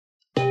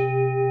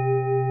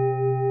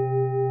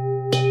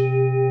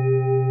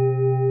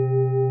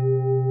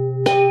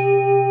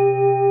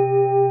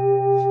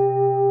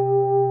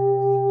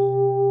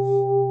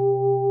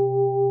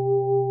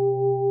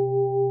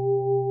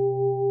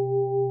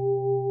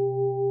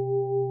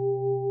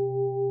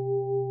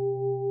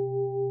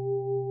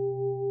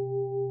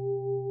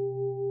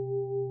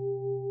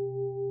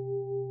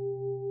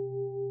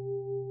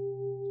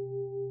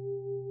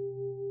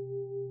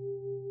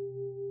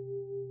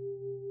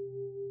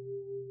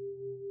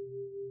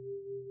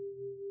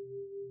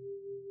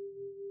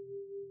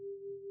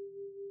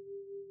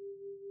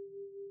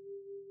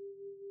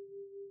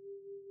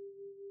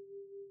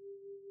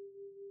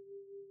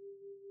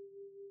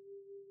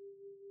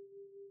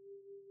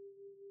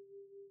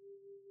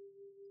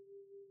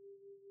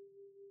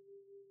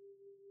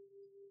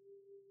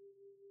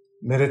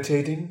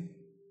Meditating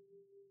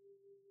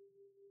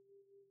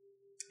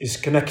is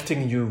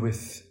connecting you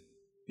with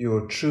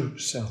your true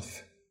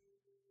self.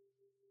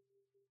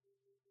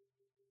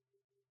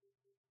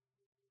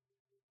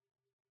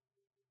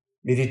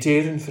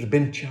 Mediteren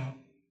verbindt jou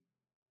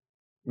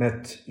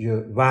met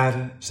je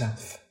ware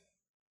zelf.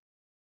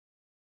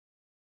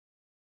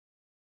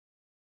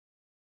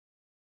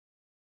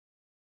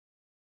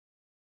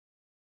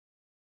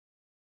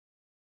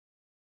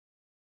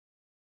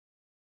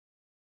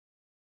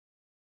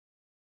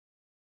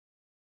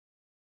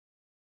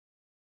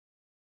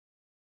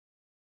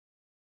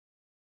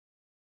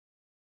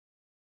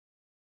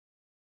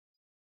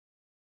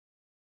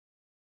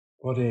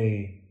 What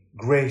a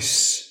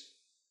grace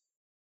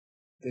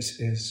this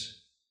is.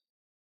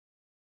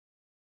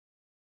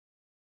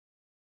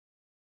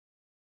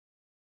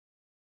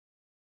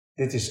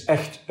 Dit is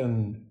echt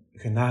een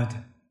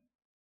genade.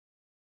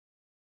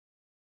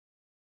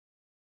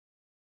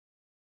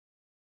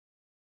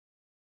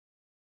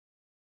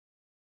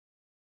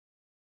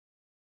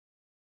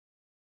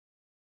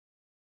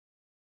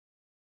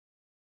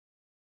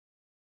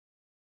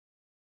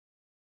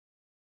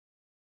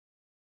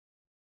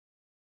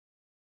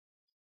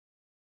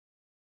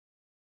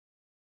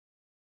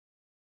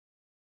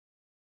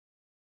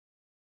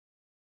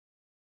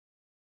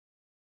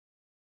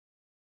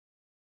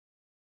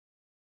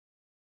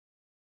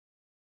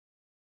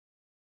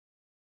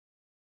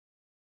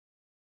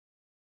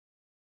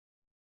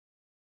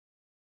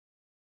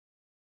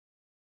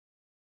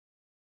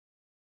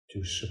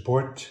 To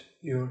support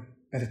your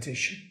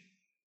meditation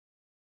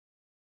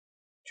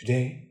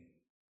today,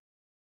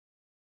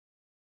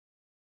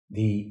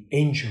 the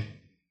angel,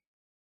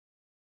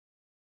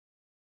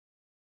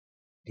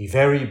 the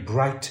very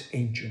bright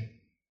angel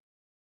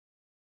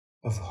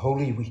of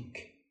Holy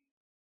Week,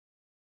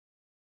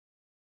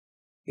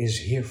 is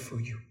here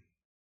for you.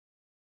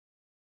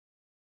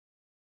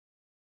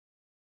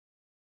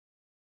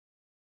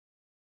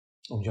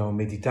 Om jouw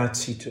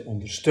meditatie te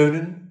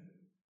ondersteunen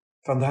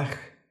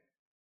vandaag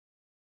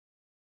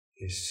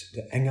is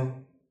de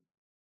engel,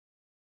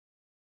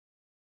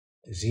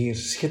 de zeer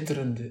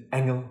schitterende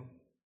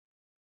engel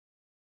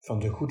van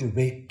de Goede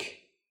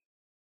Week,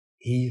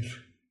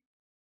 hier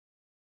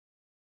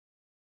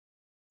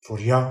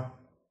voor jou.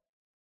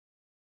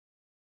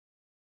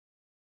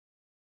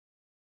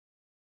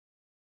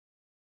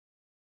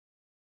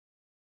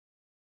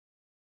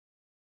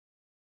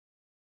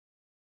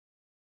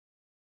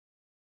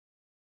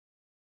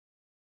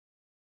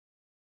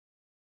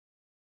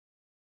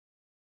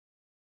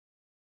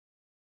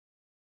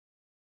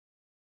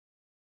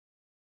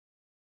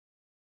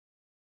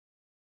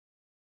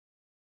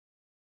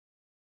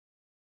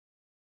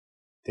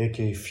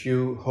 Take a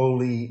few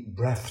holy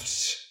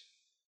breaths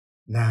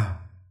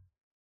now.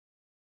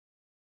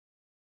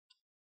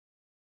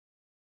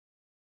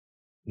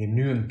 Neem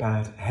nu een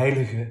paar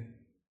heilige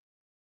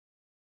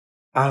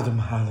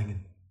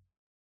ademhalingen.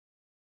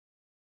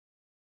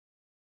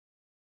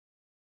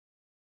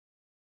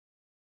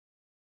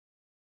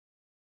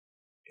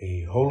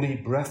 A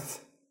holy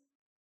breath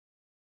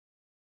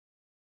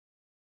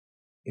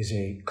is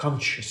a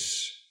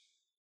conscious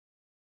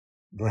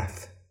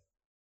breath.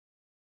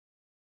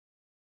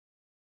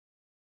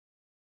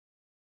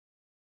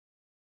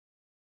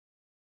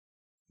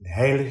 Een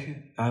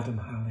heilige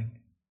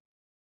ademhaling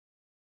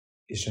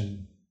is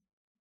een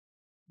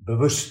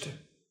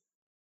bewuste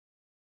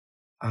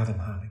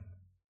ademhaling.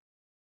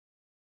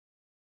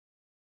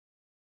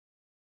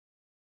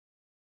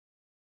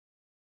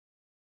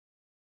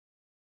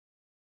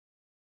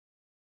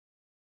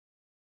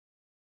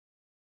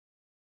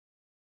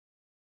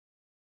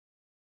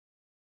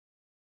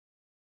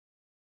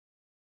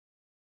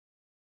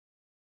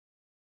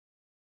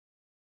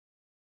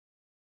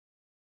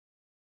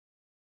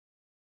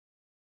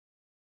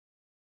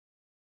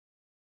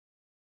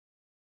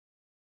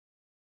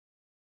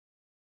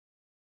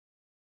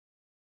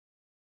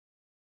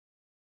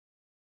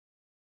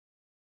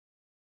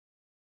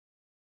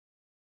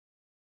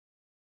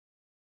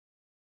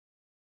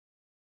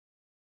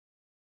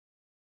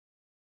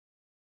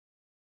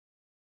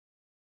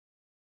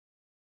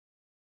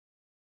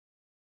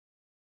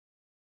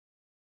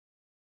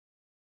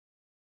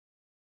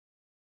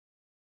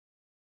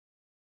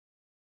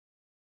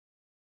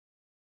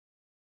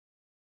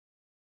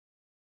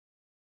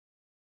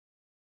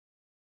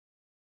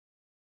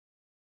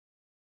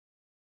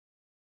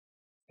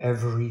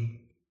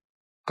 Every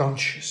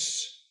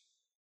conscious,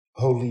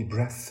 holy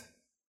breath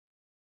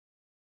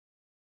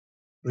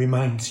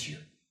reminds you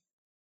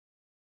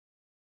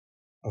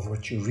of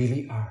what you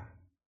really are.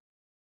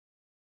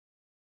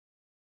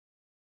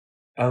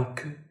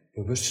 Elke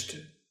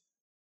bewuste,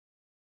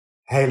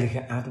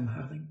 heilige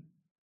ademhaling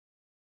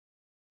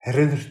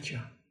herinnert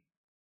je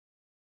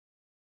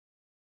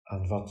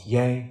aan wat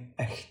jij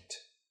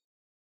echt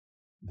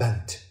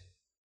bent.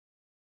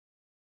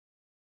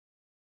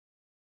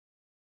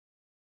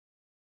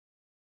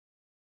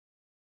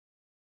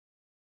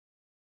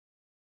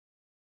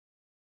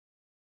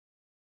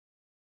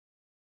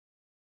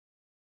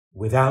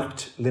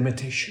 Without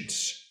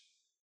limitations.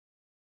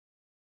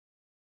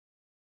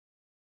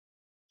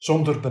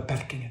 zonder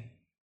beperkingen.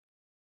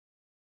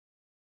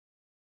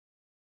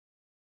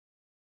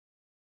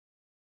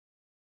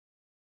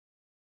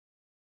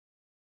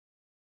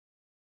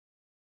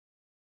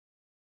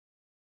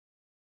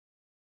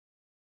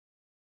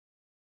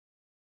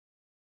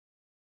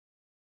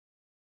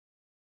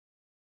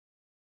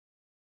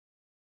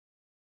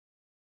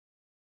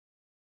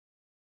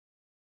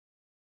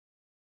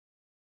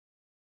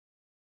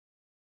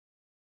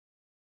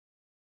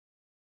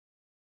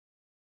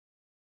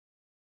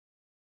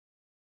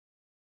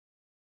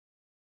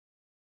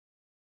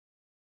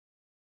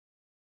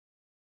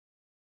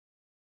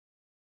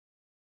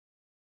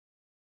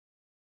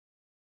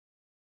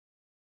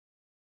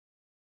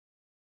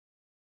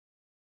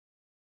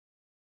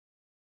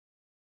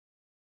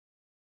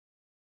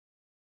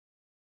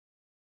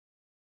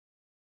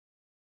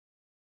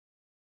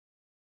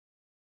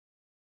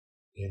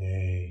 In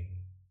a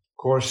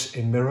Course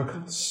in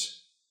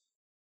Miracles,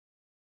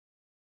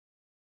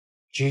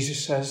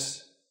 Jesus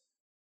says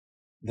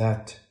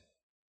that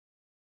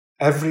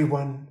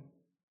everyone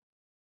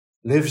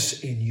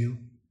lives in you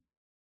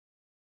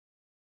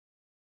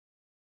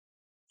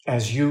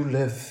as you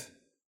live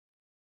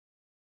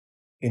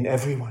in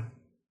everyone.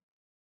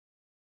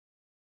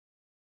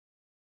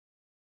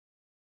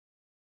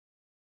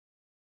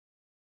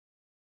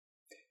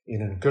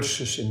 In een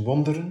cursus in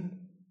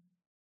wonderen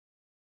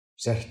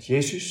zegt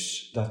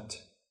Jezus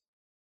dat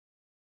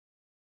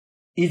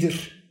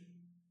ieder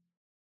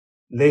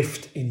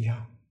leeft in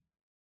jou.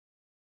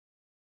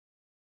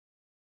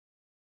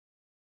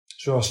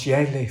 Zoals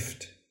jij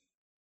leeft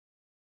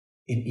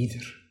in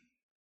ieder.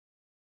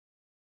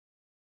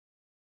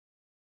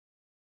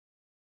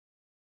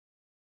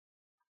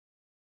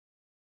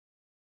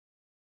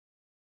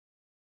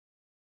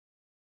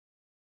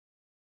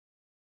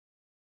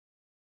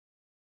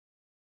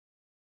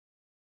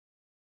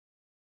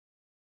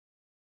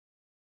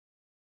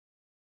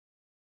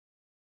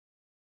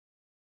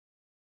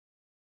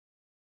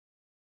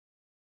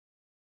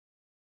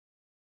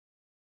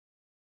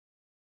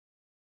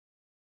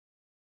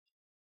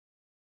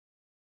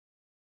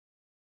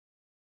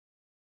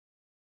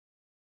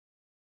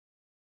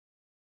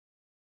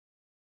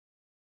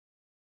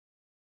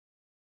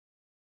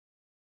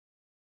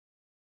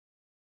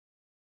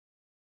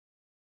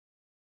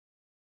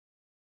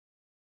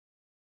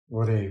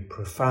 What a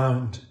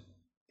profound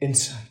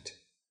insight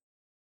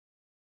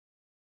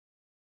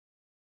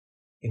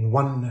in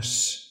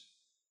oneness,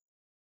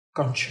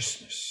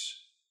 consciousness.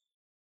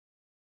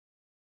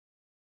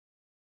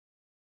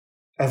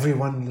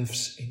 Everyone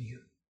lives in you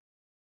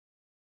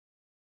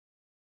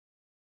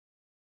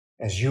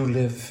as you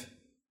live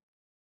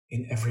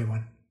in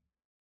everyone.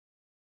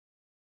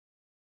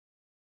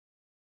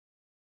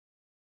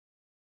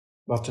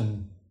 Wat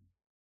een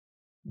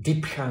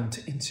diepgaand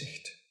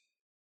inzicht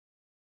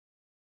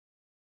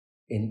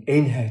in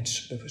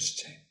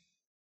eenheidsbewustzijn.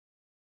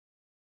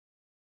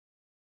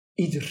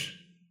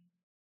 Ieder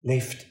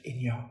leeft in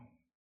jou.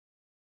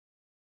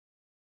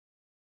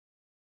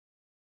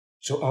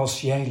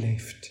 Zoals jij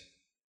leeft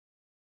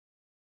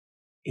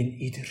in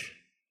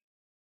ieder.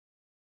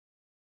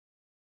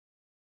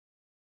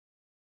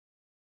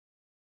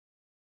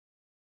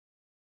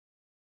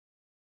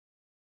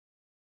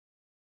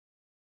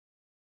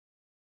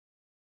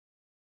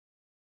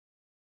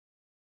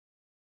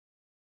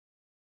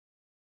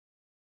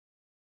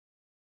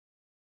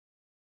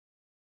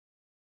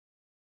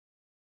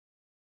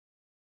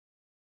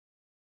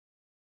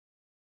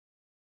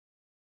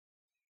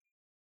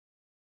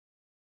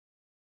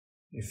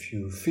 If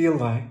you feel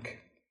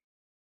like,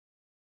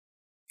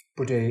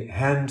 put a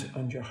hand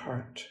on your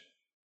heart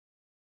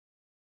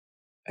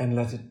and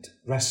let it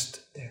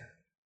rest there.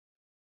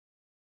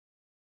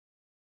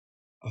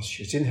 Als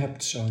je zin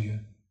hebt, zou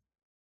je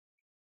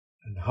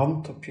een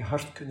hand op je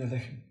hart kunnen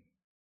leggen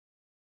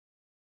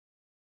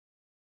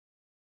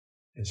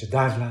en ze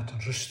daar laten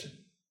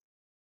rusten.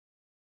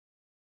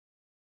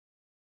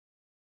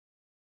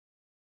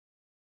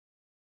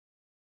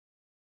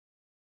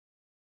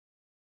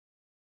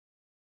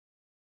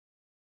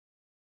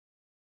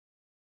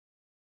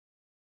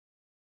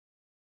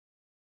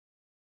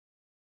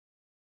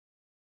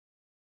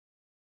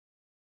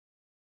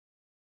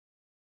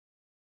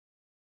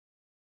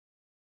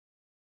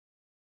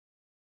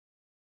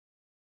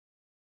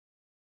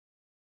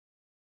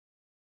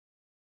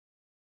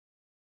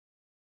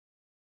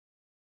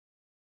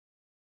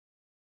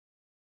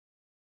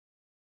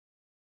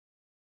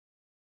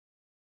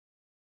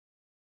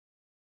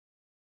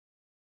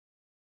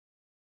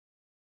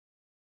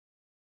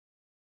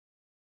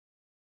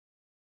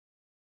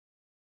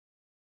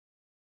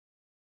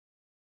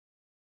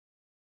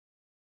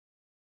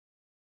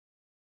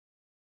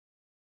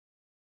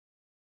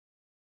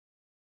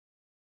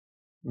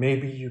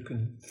 Maybe you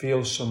can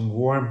feel some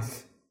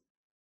warmth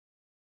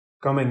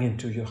coming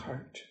into your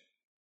heart.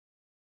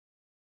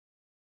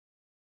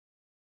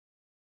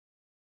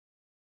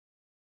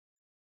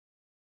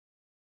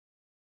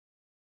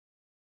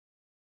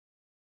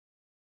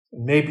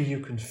 Maybe you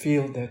can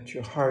feel that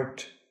your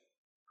heart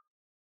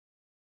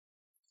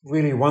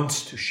really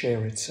wants to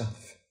share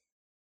itself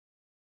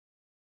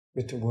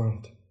with the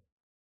world.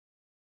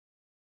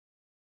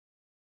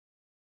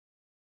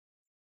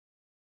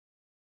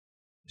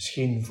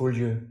 Misschien voel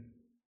je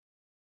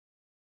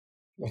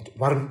wat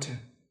warmte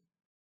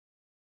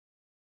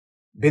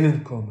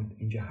binnenkomen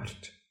in je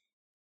hart.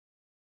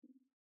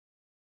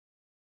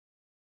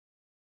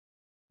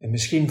 En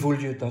misschien voel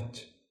je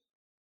dat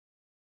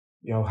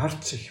jouw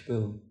hart zich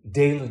wil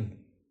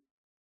delen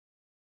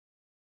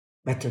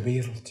met de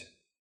wereld.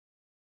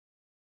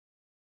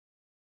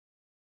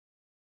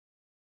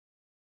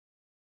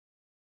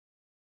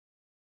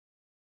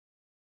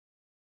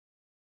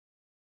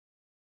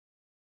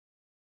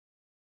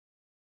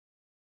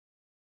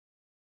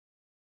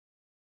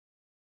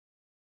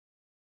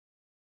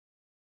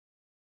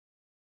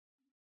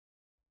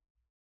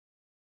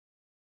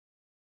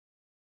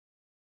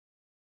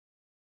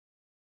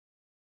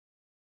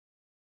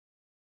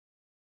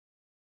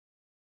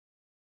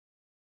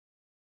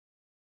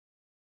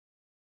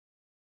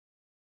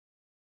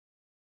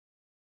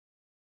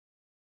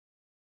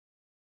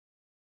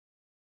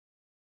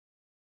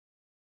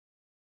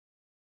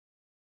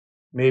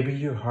 Maybe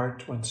your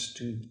heart wants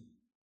to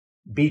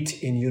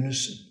beat in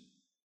unison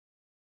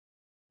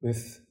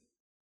with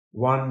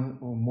one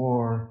or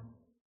more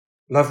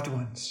loved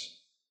ones.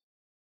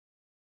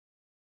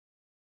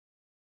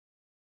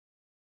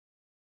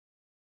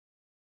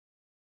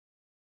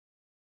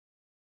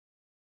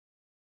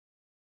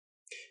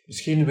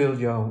 Misschien wil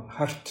jouw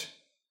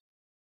hart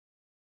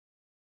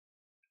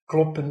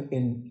kloppen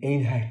in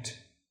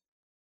eenheid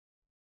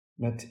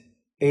met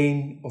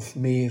één of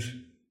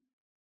meer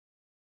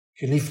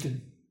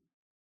geliefden.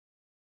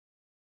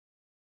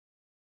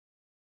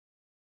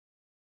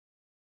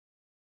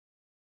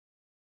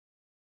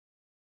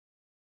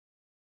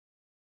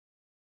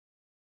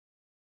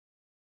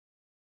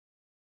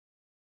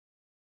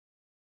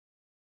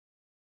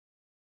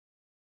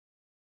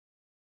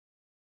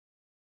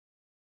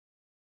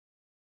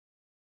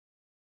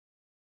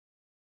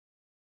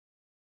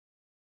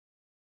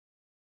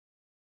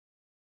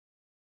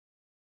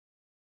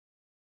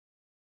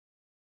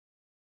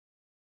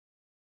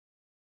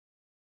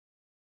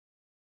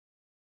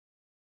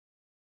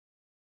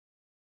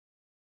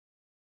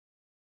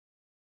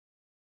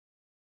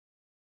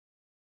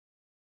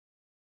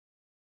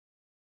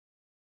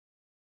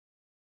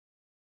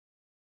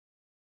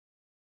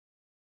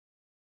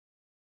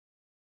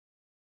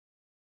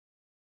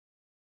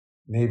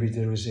 Maybe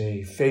there is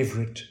a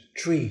favorite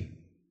tree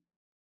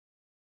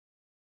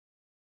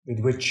with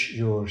which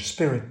your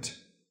spirit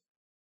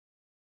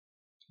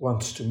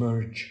wants to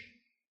merge.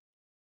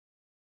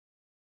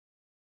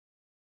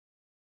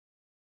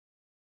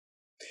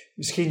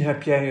 Misschien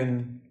heb jij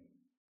een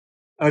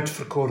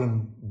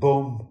uitverkoren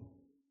boom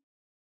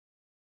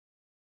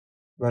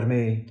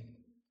waarmee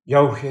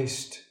jouw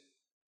geest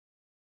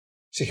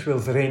zich wil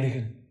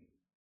verenigen.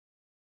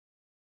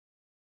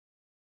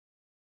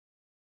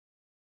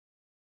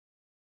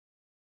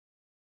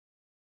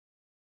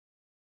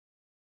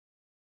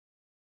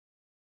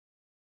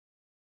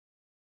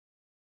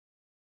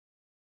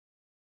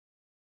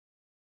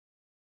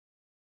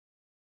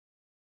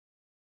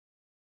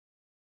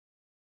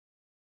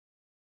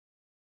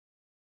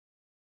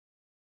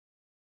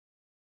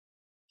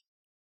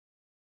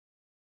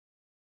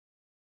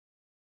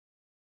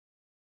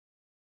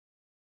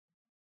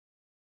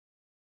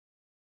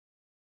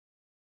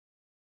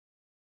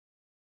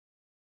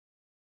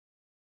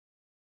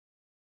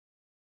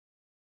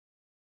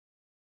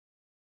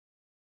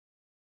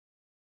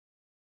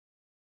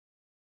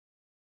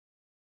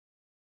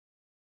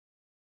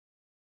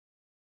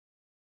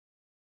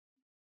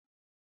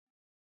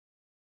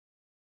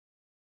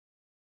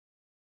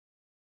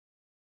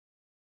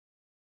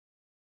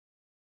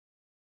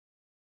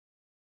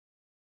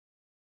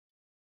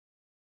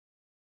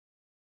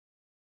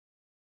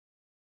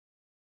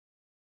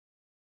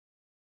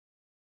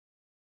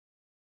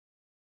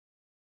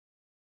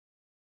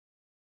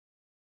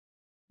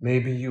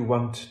 Maybe you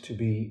want to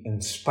be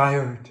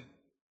inspired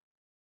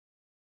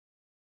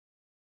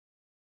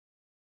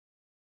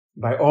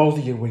by all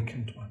the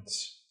awakened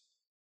ones.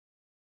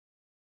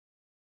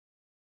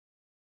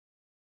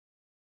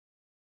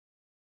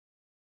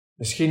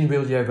 Misschien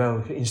wil jij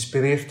wel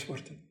geïnspireerd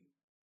worden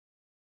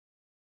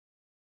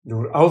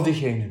door al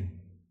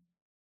diegenen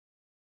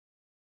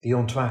die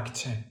ontwaakt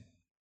zijn.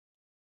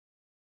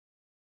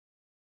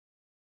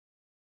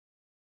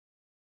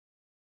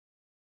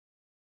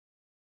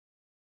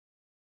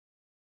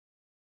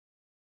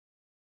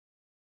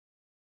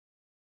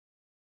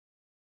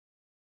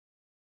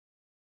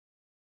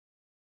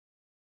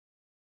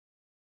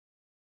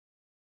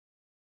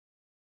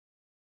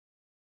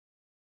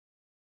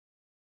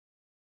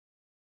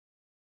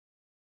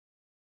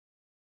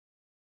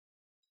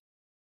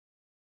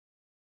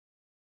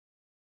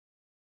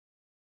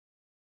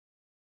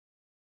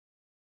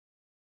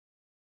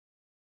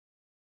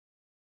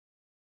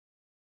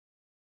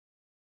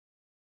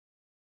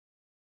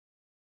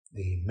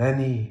 The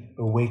many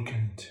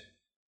awakened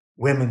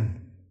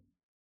women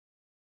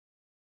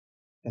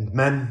and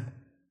men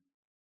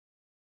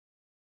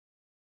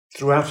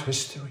throughout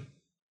history,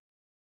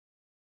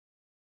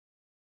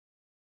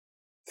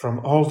 from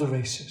all the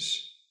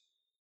races,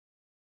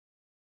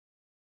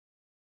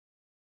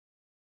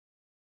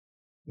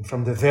 and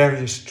from the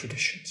various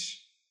traditions.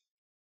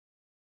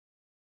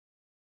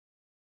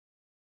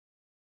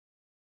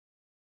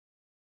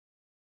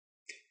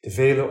 De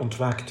vele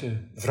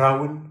ontwaakte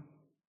vrouwen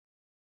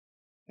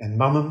en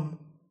mannen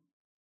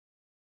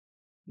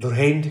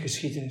doorheen de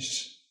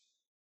geschiedenis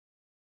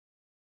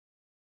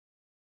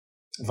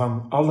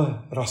van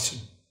alle rassen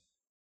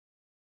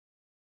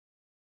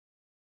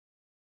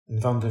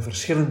en van de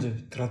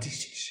verschillende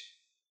tradities.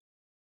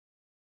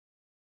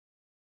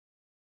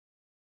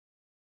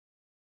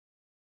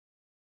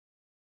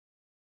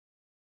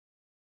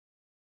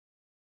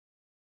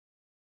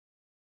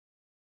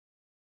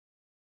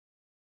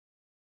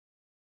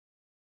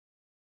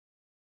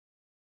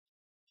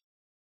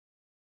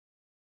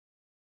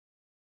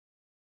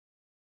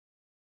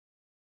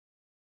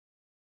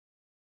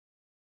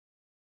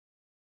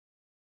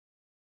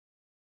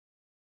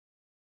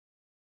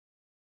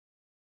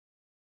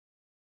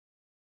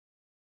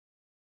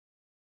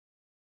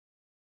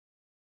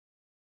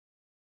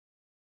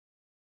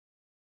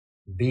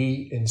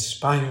 Be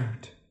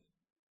inspired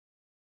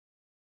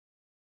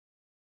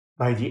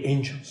by the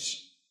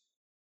angels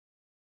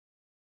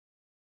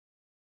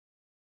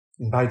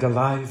and by the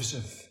lives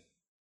of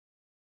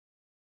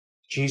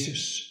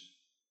Jesus,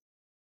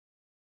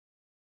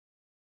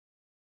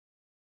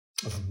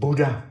 of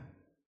Buddha,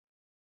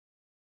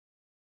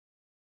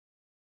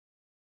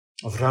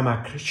 of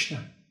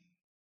Ramakrishna,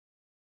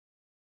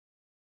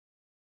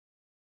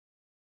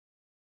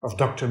 of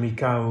Dr.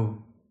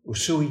 Mikao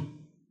Usui,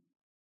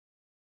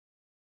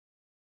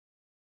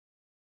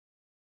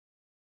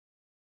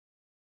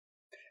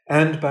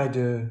 and by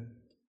the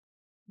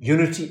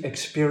unity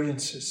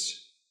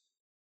experiences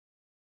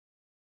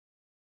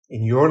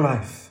in your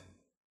life.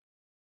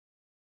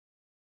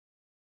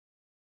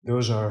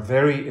 Those are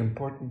very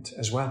important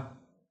as well.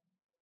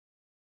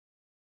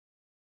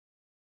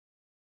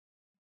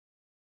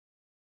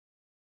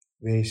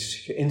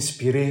 Wees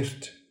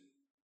geïnspireerd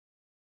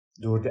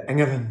door de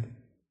engelen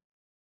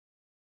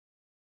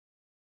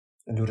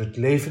en door het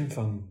leven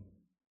van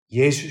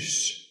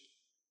Jezus,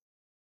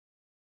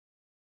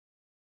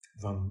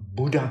 van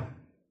Boeddha,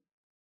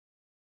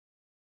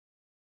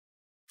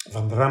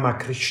 van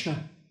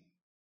Ramakrishna,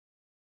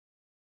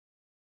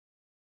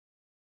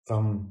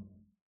 van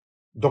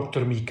Dr.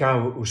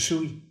 Mikao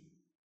Usui.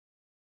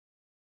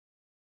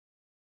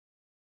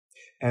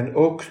 En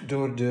ook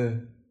door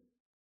de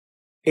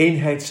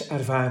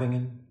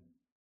eenheidservaringen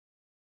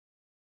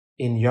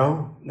in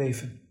jouw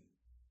leven.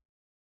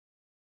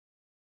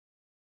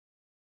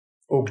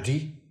 Ook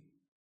die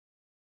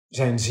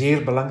zijn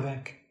zeer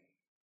belangrijk.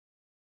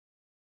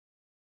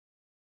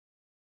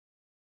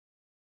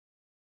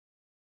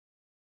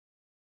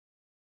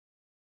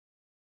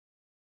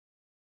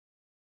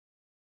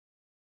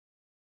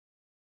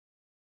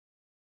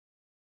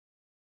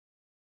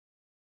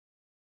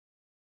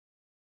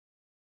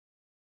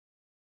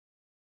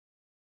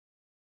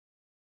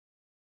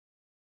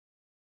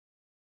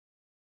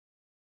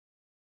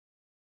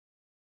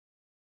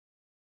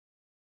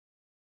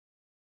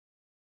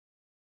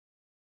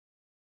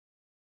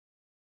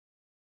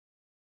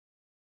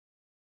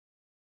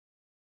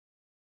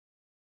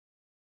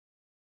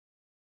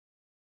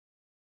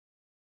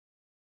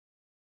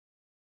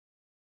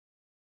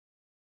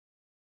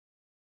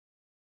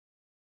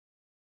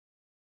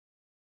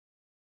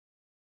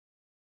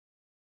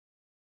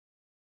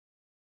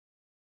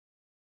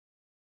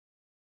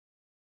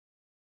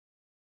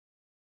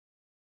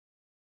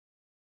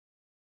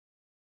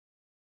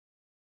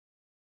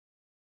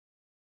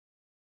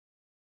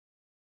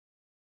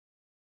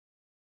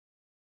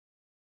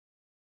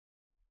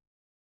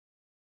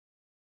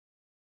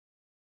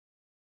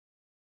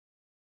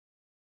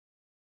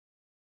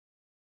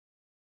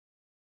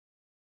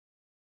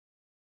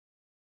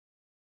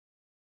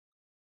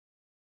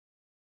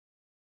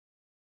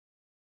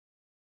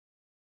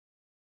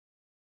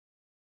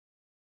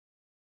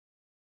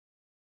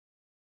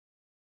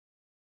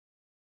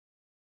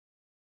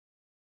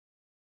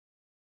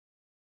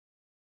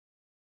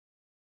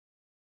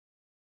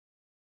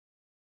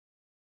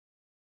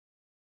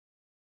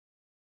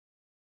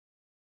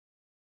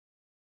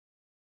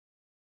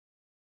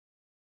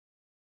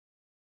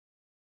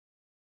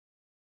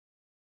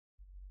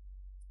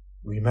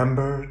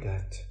 Remember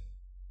that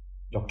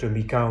Dr.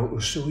 Mikao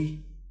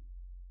Usui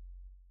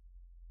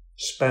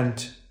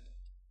spent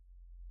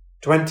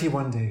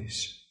 21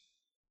 days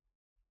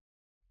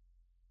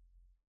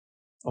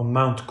on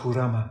Mount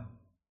Kurama,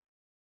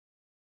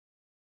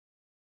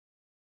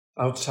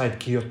 outside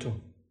Kyoto,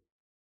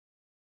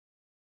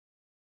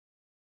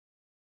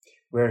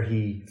 where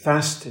he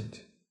fasted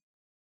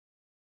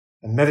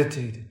and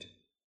meditated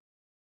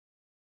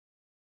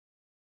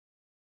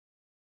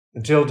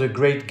until the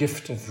great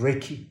gift of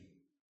Reiki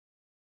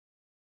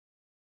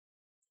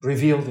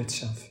revealed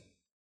itself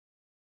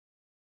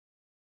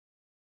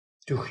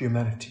to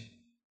humanity.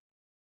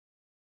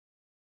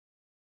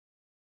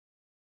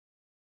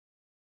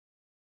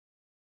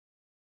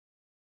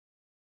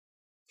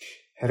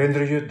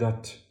 Herinner je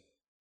dat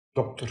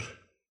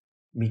dokter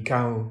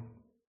Mikao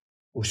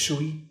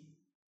Usui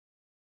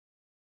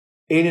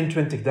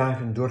 21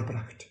 dagen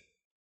doorbracht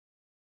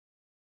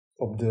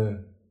op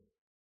de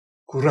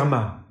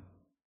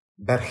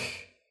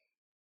Kurama-berg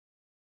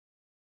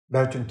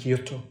buiten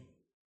Kyoto,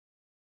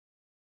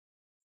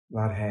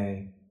 waar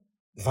hij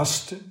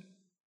vastte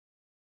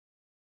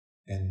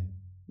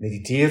en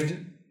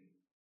mediteerde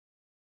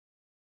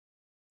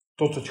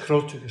tot het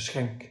grote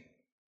geschenk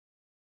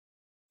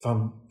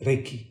van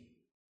Reiki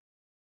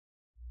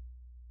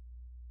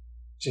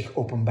zich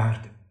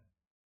openbaarde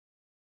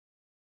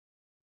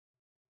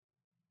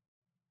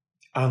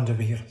aan de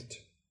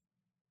wereld.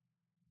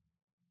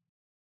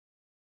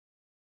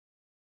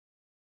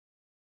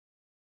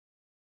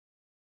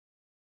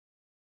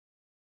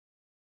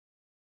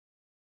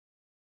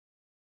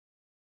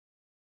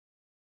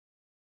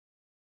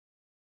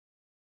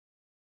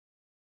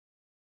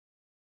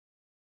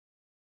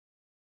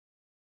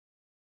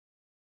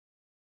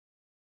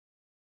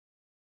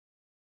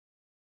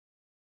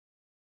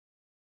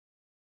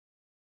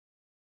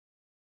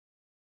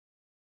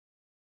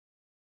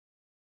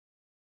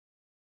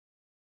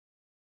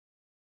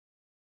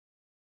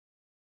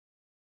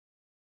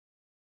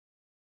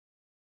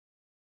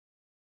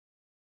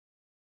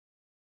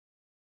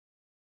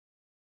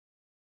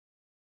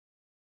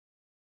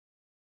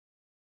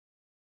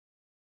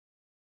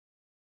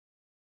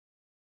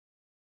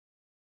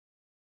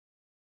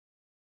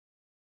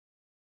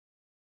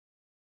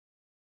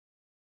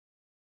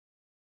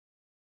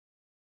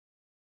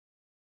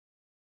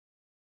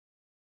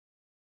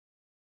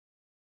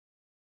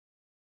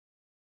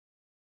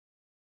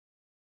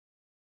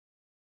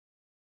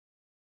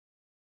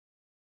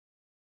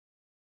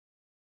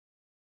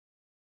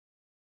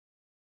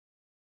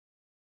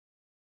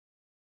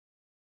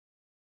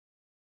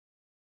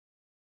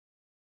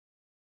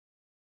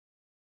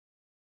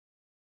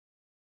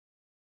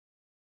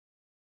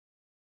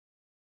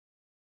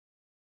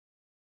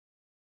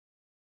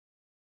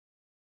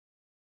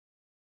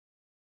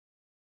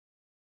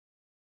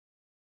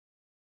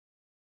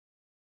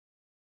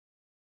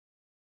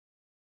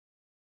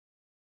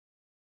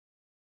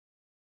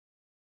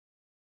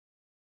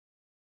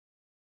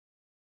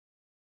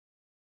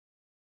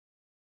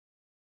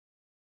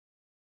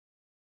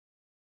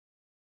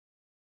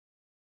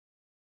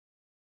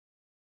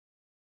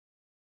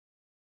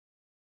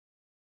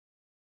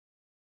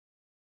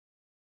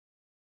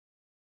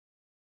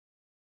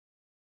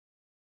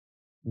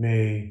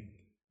 May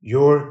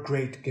your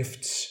great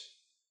gifts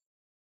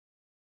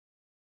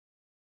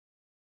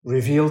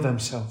reveal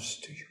themselves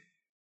to you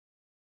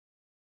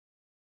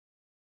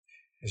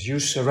as you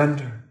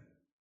surrender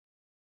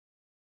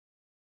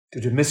to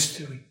the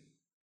mystery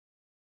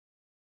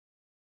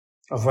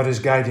of what is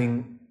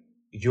guiding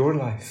your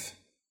life,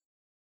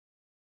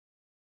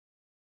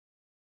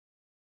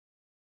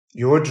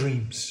 your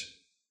dreams,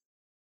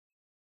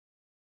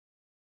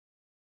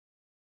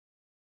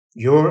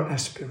 your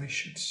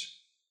aspirations.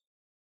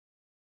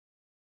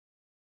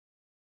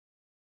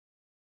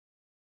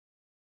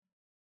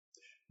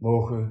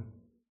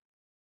 Mogen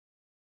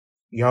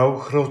jouw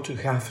grote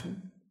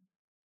gaven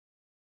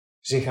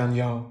zich aan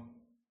jou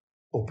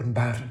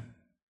openbaren,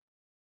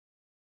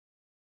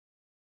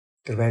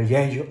 terwijl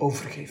jij je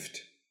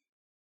overgeeft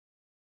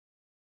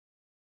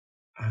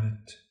aan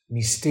het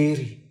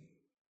mysterie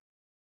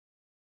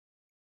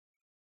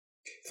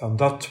van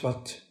dat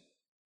wat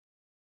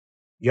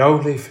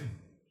jouw leven,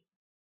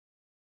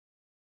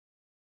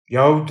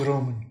 jouw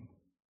dromen,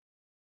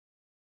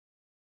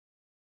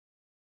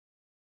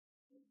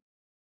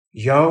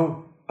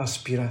 jouw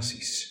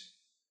aspiraties,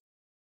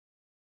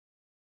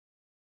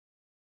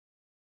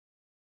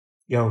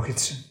 jouw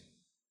gidsen.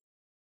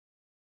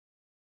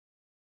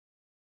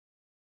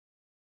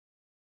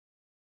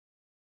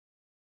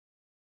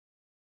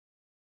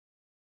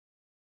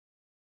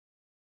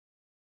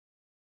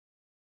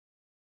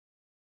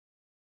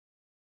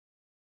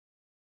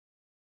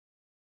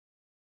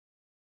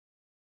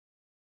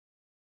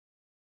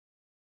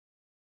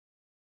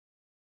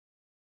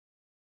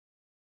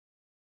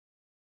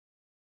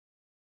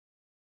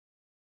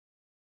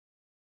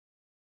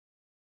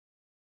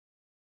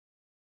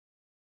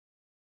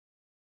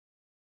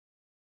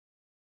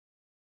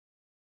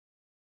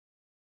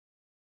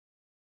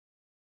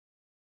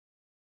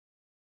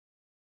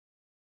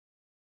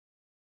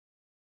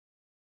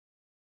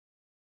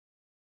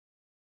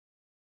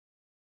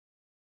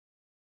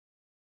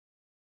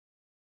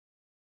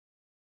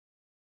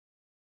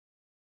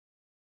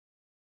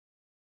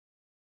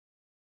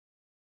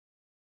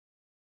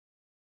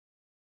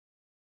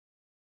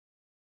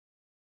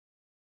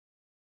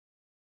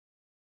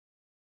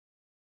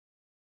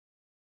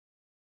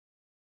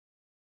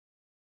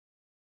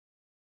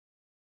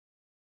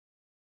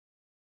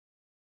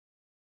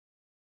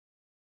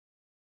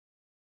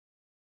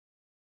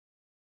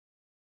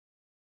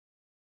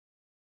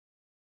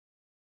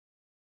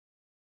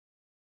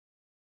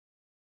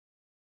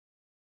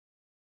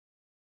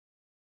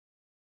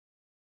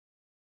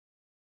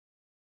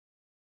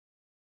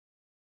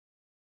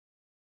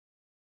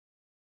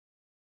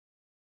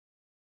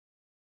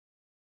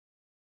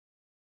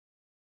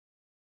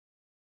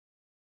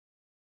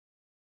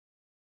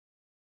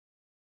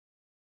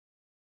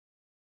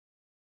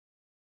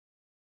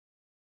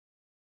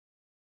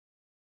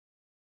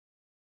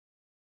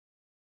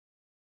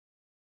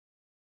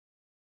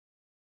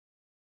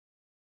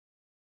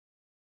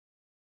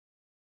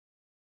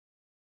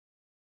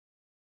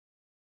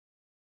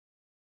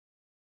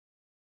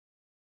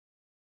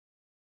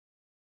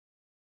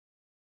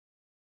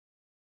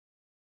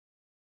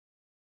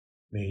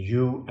 May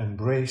you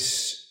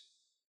embrace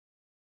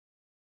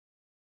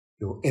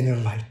your inner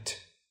light.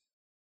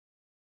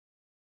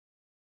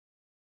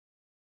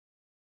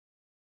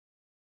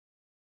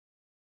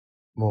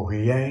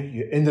 Mogen jij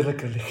je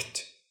innerlijke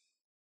licht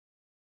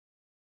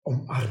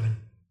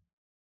omarmen.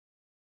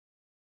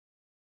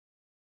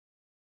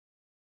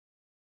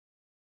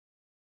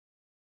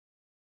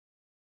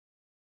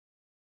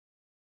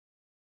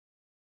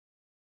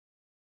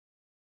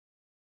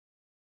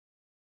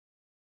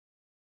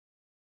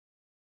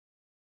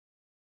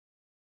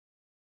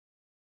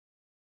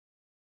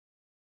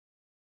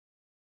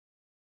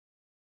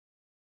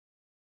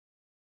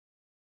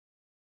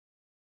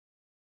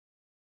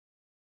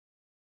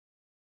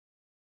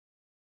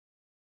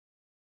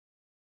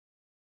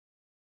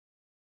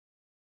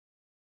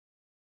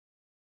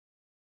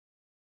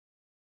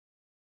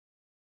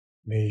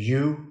 May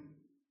you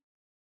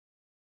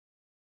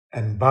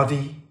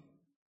embody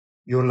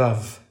your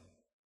love.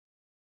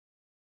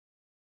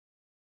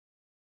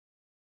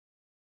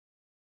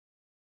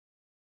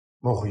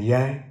 Mogen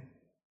jij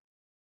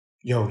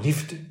jouw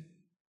liefde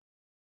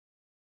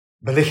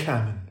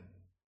belichamen.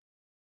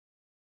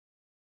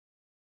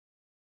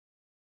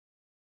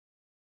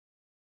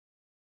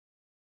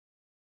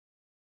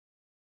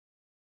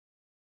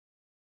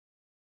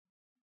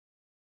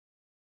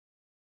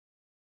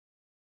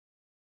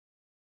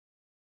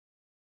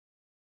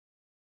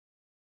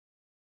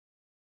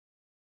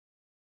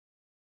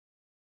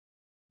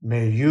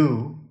 May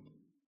you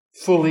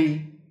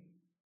fully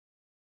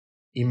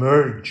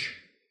emerge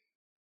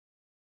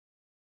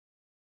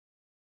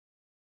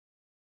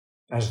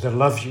as the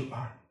love you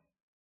are.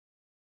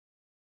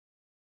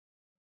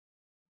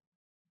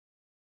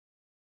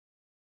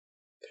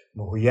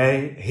 Mogen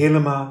jij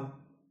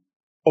helemaal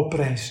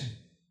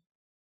oprijzen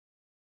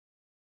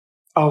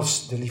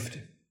als de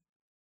liefde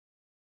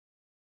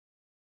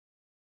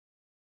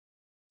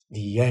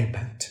die jij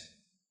bent.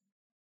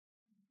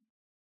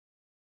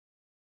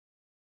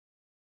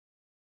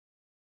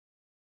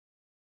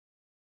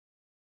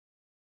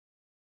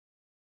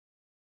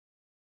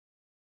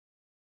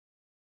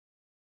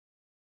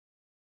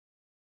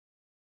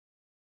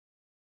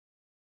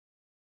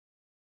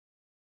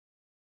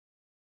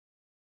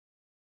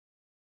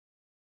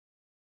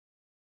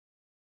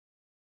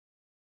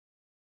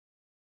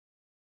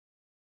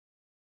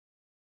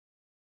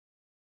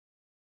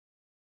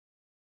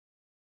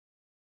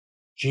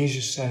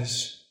 Jesus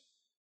says,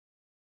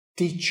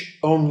 teach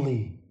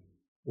only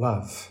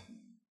love,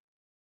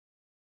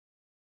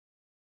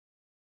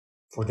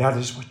 for that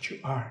is what you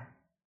are.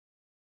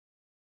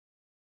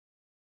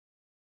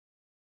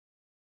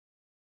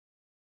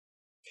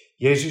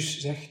 Jezus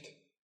zegt,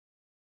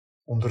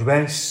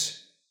 onderwijs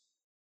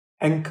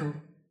enkel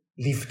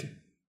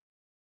liefde.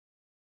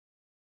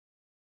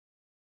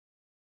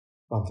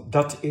 Want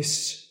dat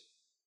is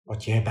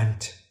wat jij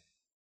bent.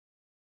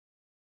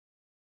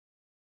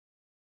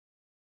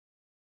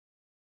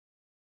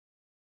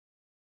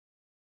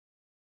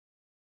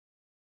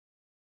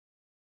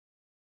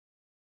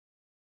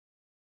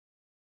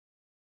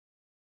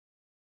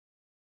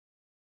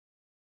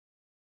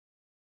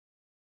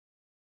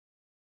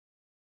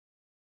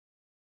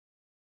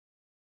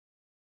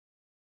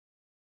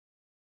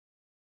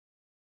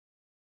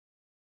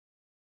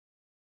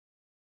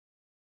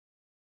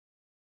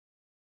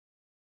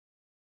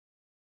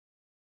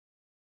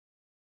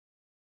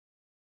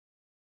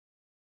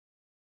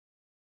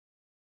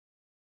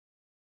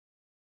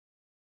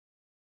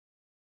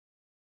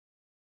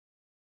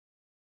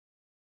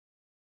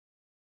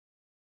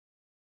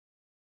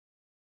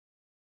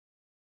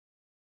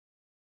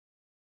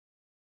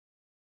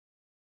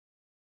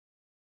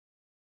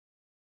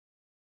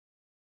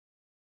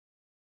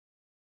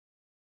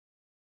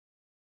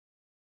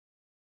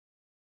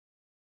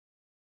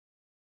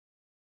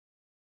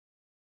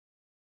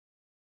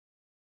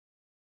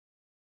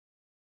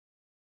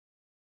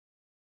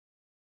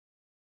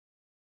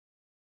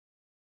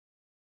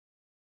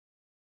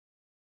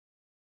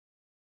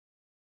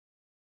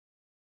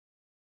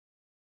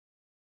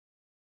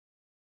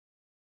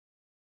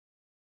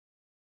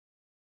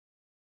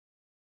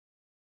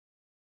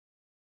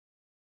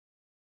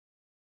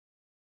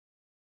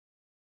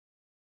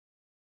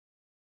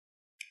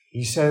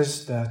 He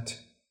says that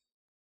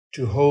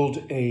to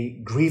hold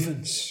a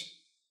grievance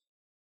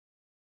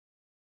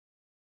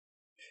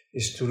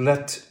is to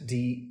let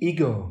the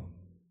ego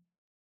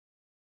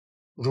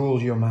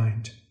rule your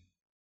mind.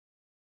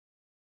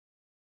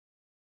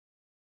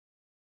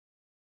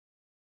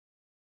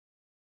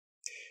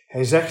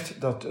 Hij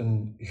zegt dat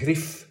een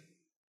grief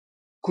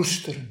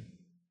koesteren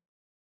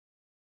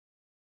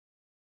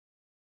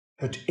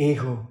het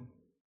ego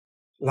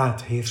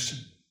laat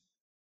heersen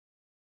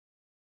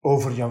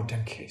over jouw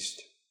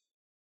denkgeest.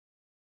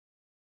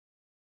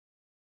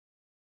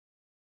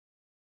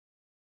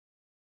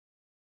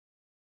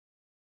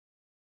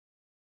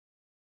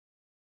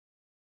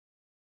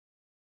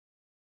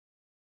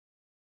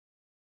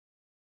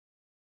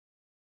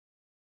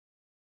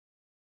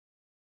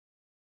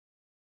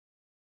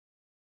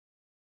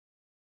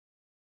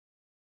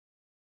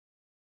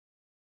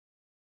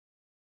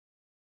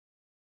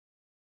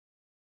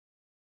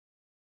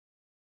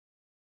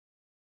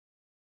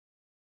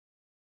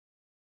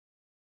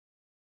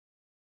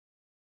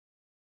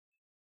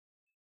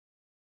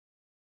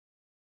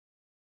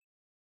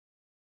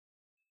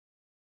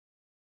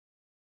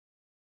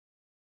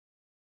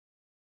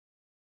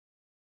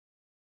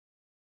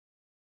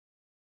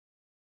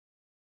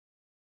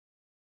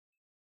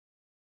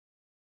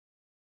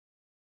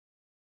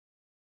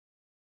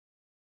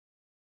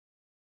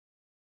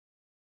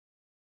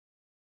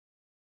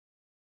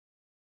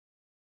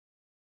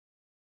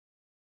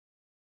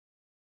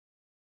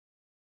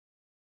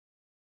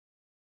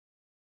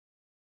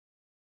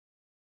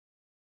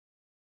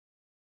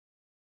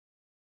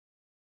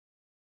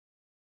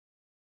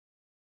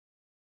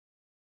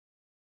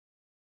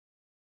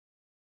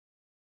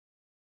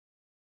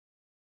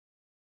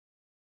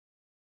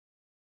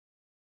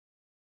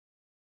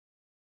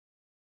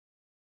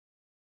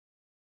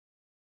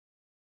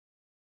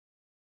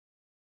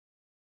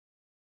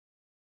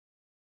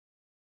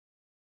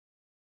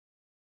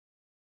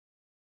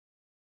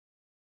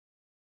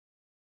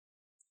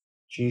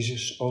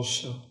 Jesus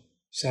also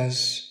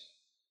says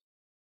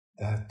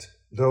that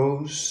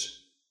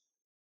those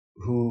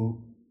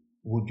who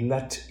would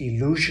let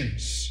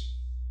illusions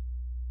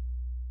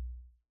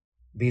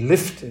be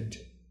lifted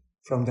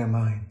from their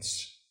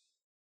minds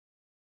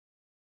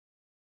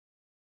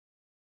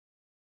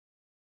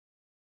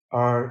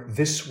are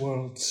this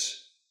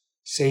world's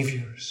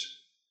saviors.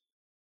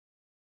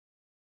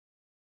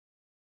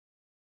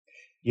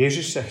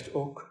 Jezus zegt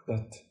ook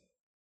dat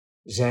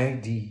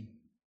zij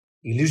die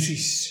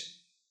illusies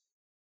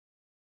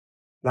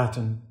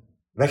laten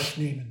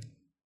wegnemen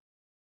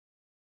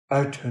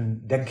uit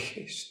hun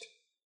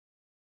denkgeest,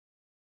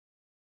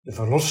 de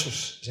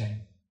verlossers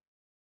zijn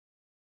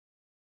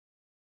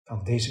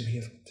van deze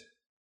wereld.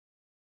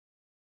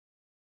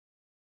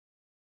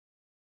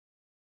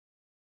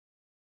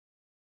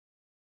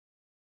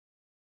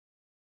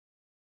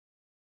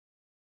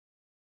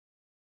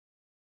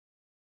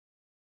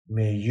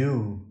 May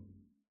you,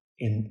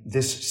 in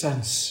this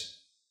sense,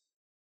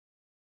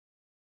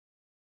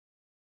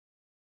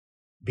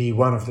 be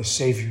one of the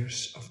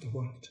saviors of the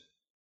world.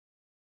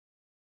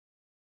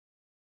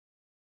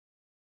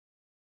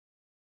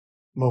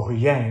 Mogen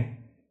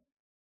jij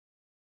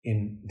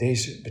in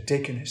deze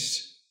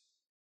betekenis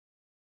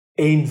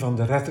een van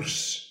de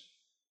redders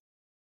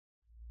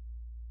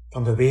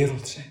van de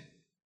wereld zijn.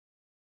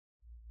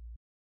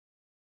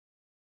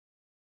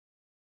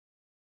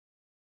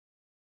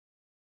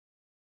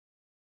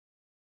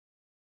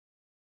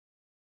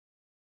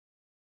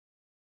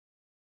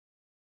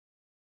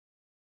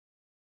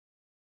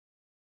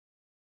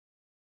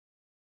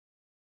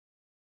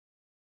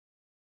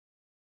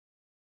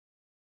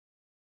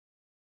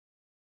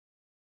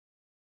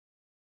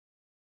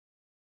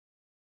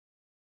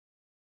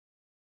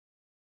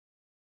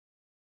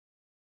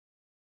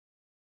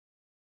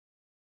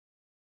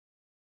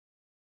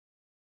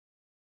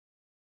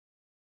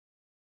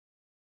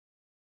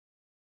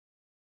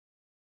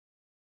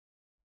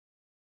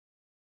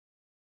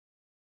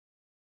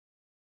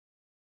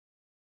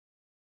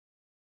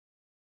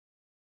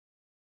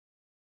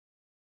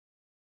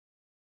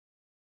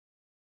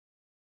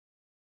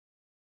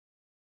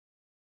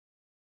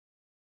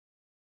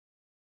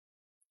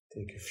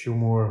 Take a few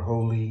more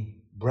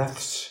holy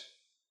breaths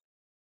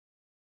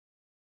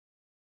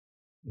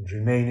and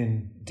remain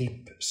in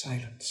deep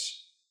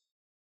silence.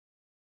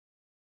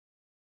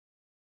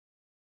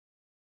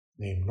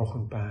 Neem nog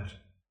een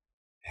paar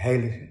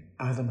heilige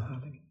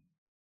ademhalingen.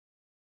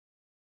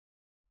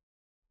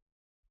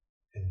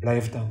 En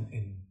blijf dan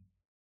in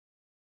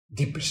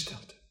diepe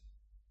stilte.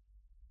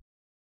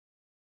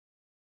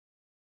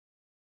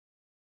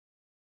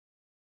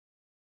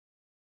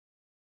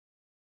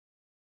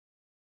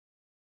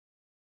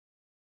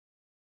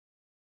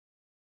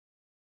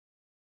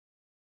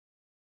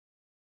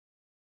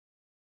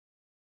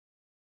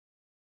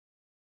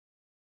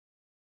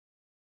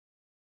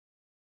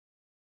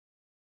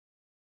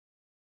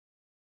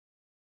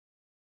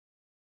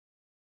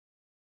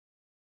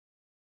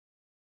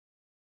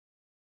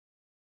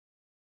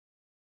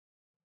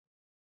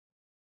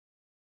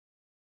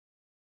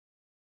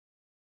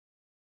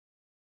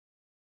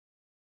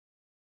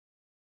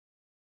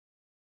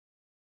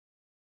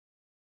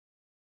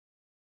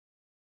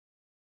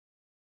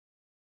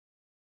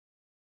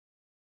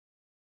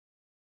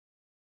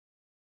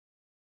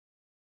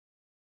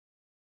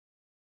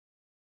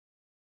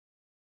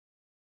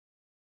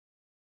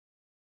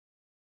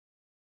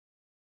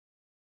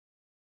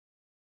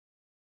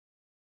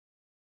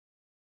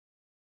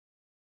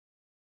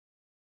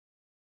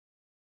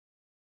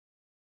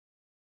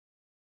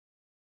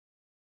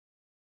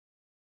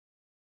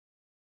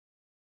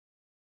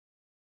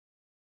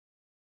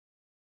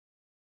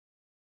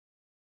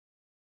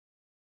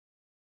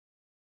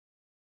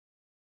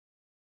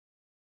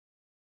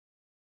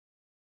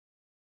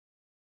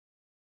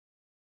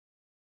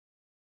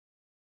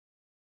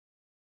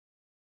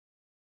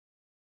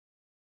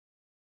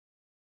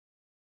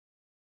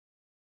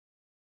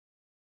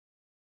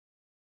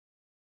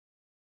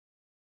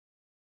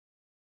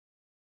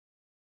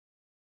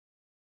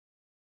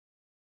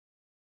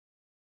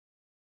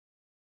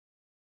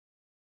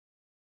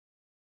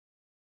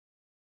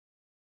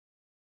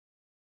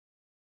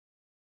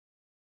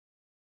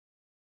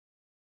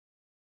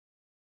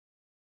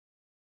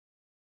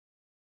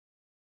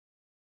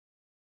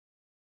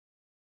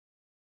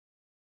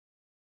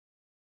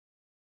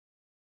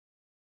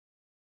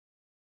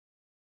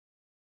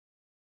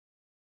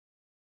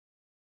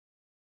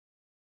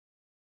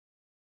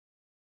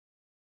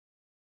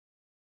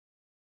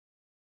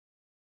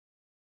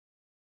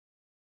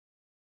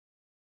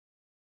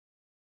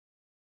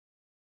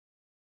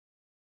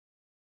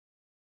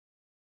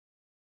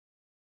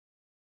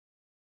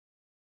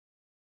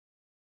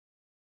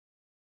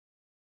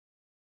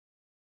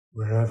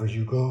 Wherever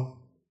you go,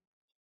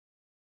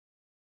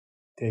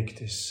 take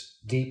this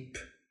deep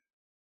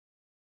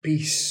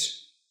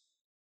peace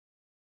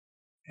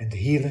and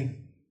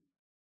healing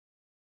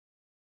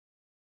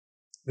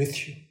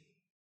with you.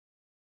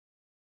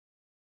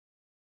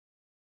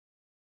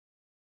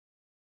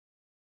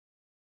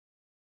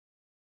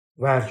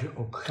 waar je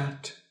ook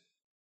gaat.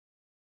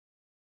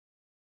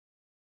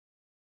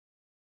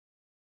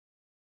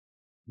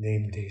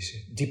 Neem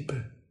deze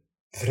diepe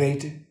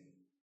vrede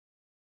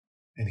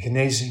en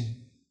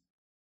genezing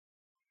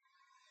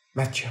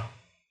met jou.